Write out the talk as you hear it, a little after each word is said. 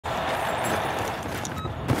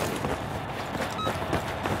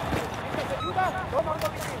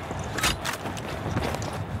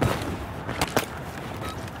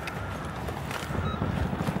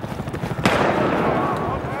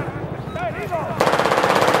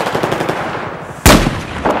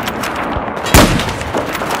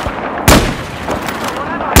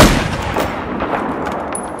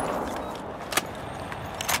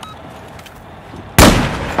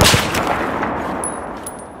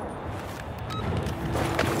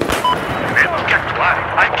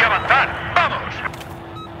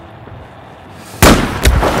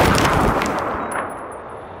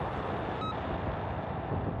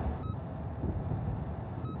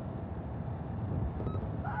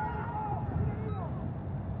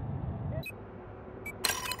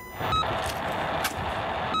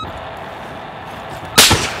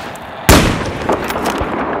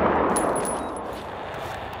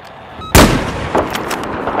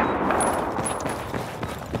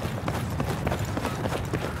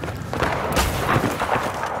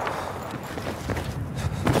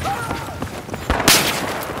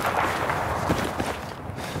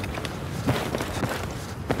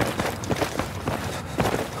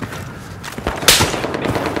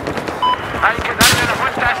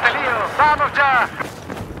cabeza!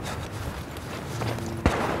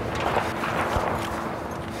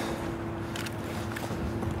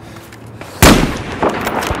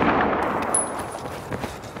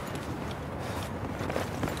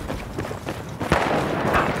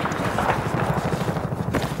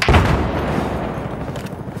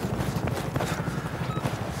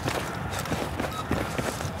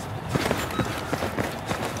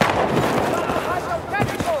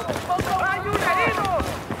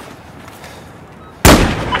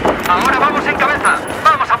 Ahora vamos en cabeza.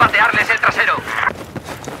 Vamos a patearles el trasero.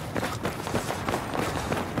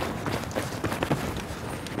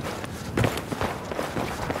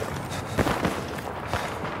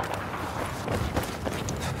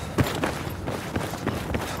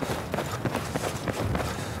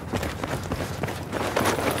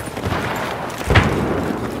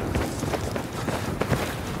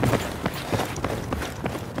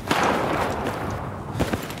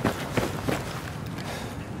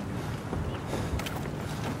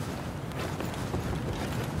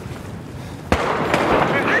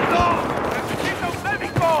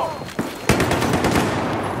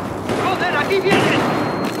 ¡Aquí vienen!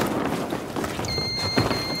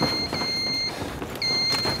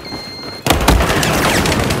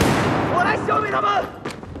 ¡Por eso, mira más!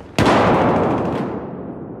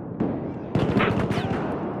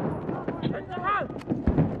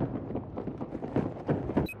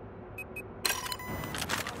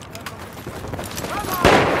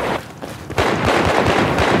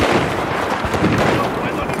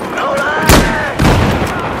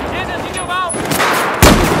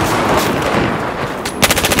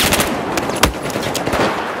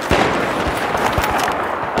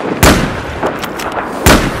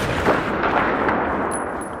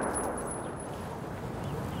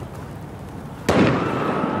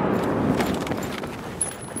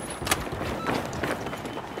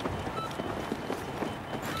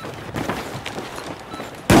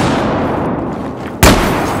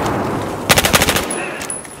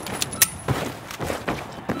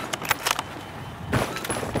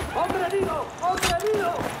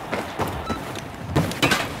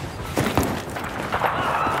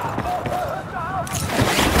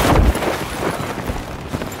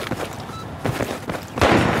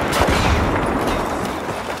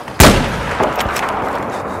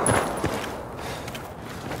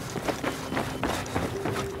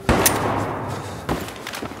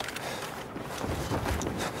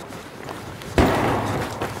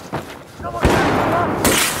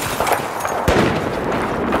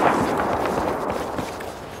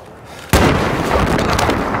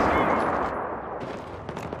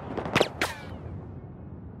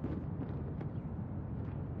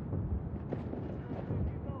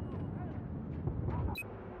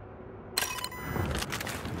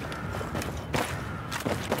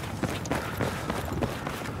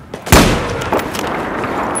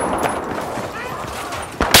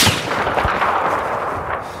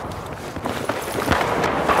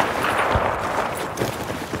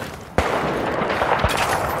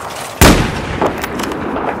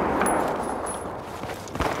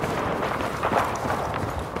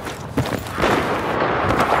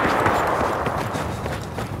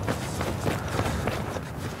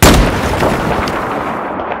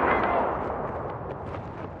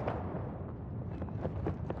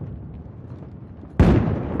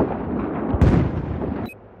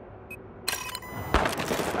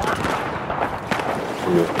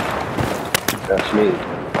 That's me.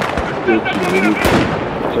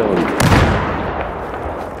 Chilling.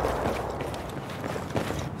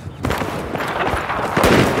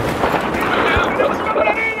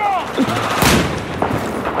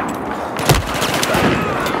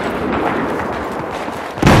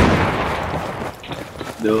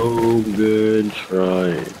 No good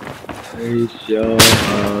trying. Place your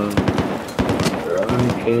hand where I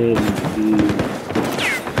can see.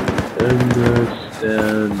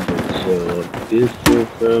 Understand that you're different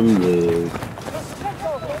from me.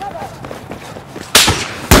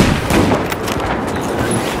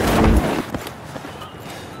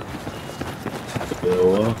 You're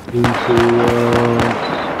walking towards.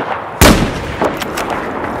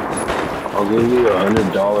 I'll give you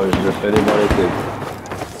 $100 if anybody could.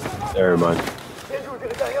 Never mind.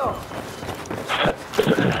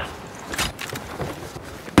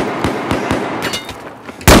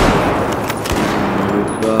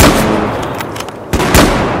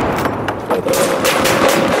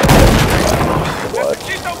 What?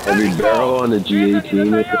 Every barrel on the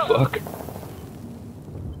G18, what the fuck?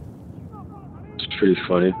 It's pretty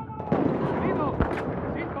funny.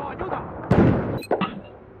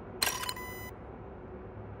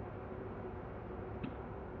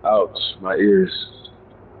 Ouch. My ears.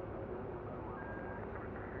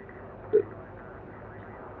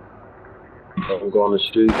 Don't go on the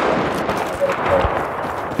street.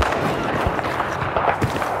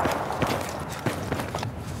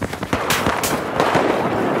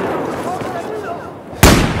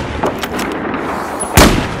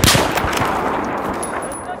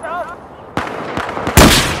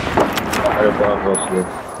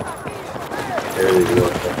 There you go.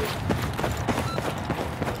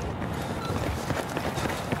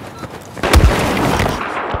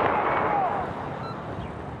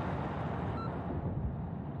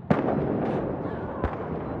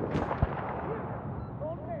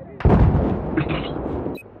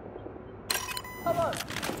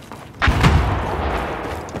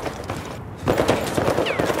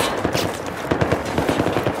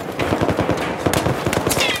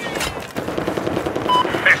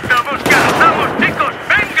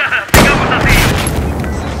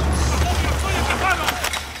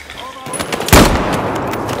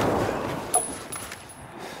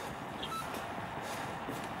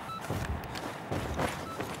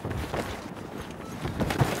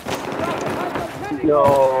 No, I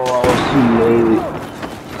was too late.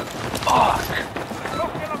 Fuck.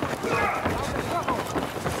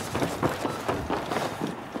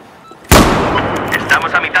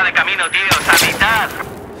 Estamos a mitad de camino, tíos, a mitad.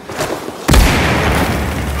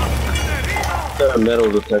 Got a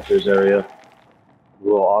metal detectors area.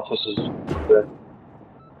 Little offices there.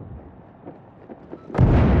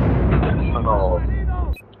 Oh,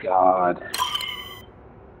 God.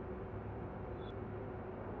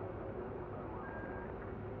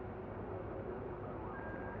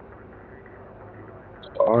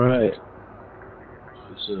 Alright.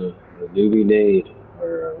 It's a newbie nade,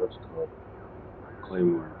 or what's it called?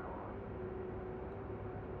 Claymore.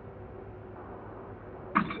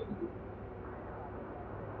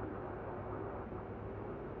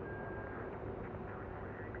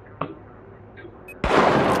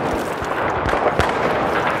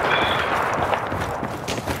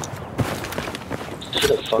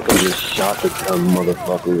 Should have fucking just shot the dumb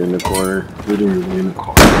motherfucker in the corner. We didn't even in the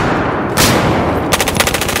corner.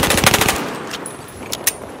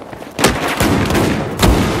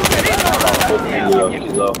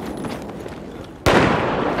 Kilo.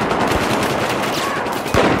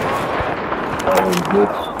 Oh,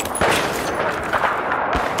 bitch.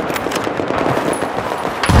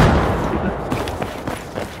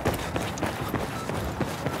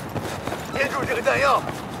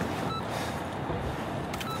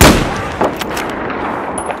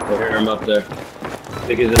 I hear him up there. I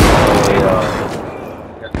think he's in the hallway.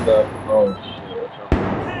 Get the. Oh shit.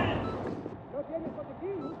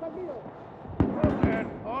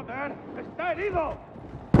 ¡Está herido!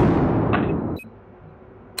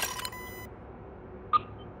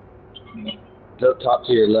 Up top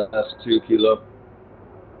to your left, 2 Kilo.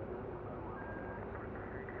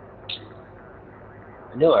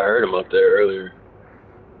 I know I heard him up there earlier.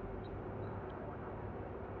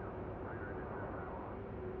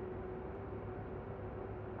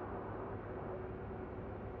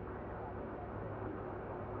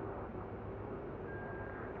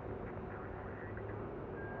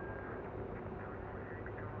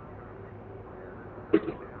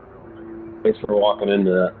 Thanks for walking into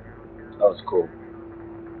that. That was cool.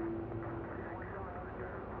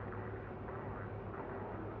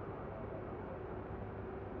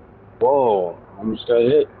 Whoa, I almost got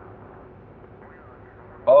hit.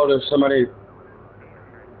 Oh, there's somebody.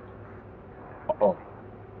 Oh.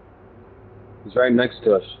 He's right next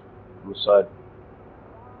to us. On the side.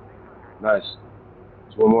 Nice.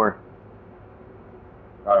 There's one more.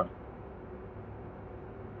 Got him.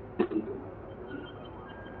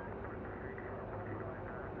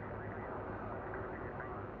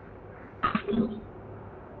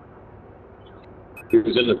 He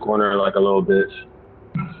was in the corner like a little bitch.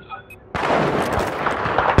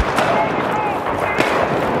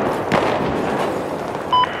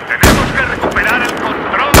 Tenemos que recuperar el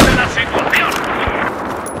control de la situación.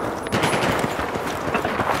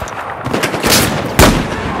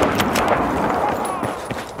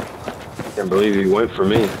 I can't believe he went for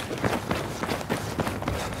me.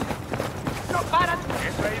 No paran. He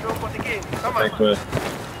traído un botiquín. Toma. Thanks, man.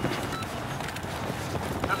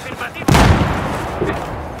 Afirmativo.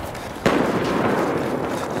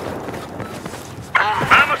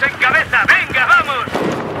 ¡Vamos en cabeza! ¡Venga, vamos!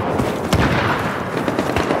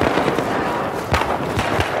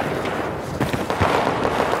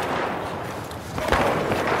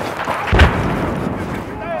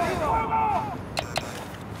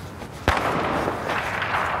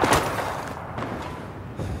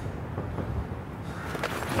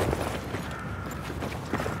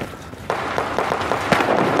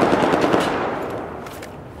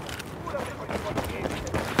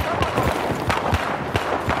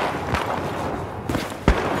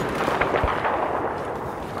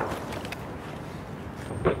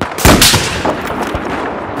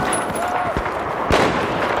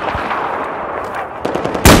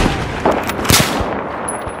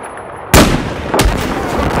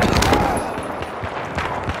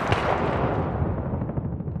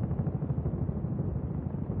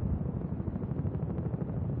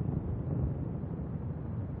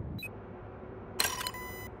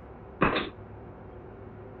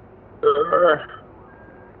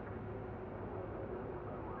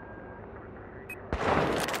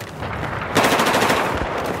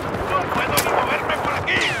 puedo ni moverme por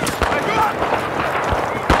aquí. ¡Ayuda!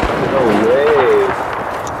 No way.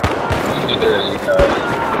 There you go.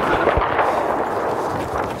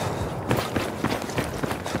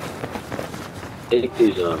 Take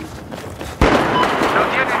these on. No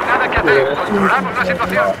tienes nada que hacer. Controlamos la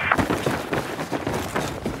situación.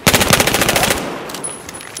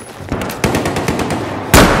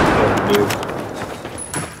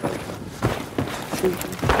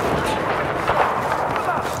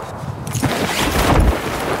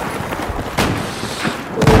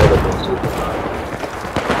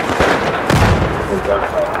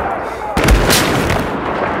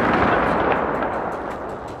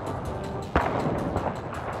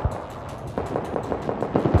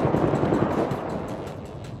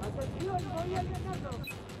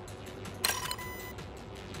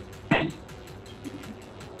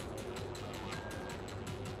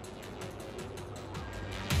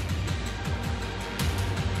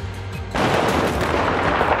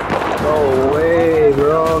 No way,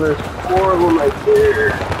 bro. There's 4 of them right there.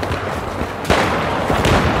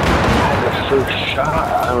 The first shot. I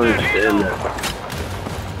don't understand that.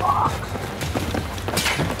 Fuck.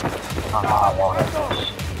 I want to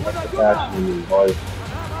catch me, boys.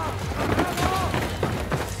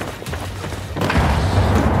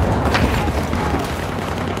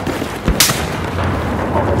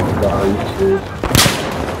 Oh my god, are you serious?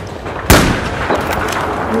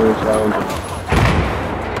 Really challenging.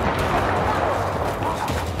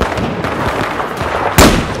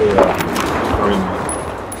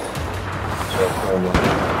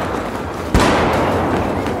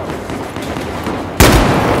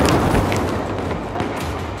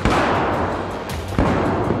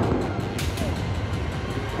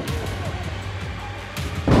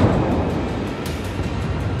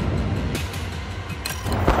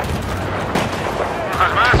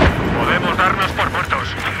 Más, podemos darnos por muertos.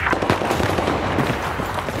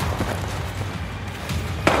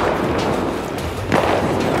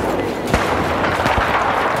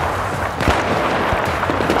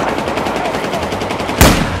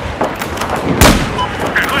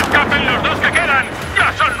 ¡Que no escapen los 2 que quedan!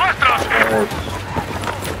 ¡Ya son nuestros!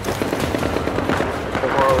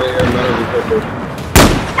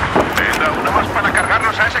 Venga, uno más para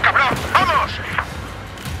cargarnos a ese cabrón. ¡Vamos!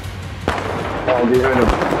 Oh, behind him.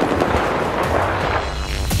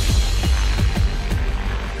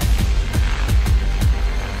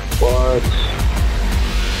 What?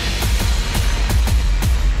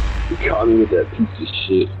 He got me with that piece of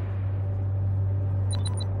shit.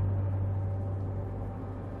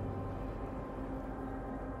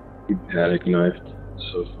 He panic knifed.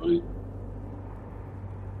 So funny.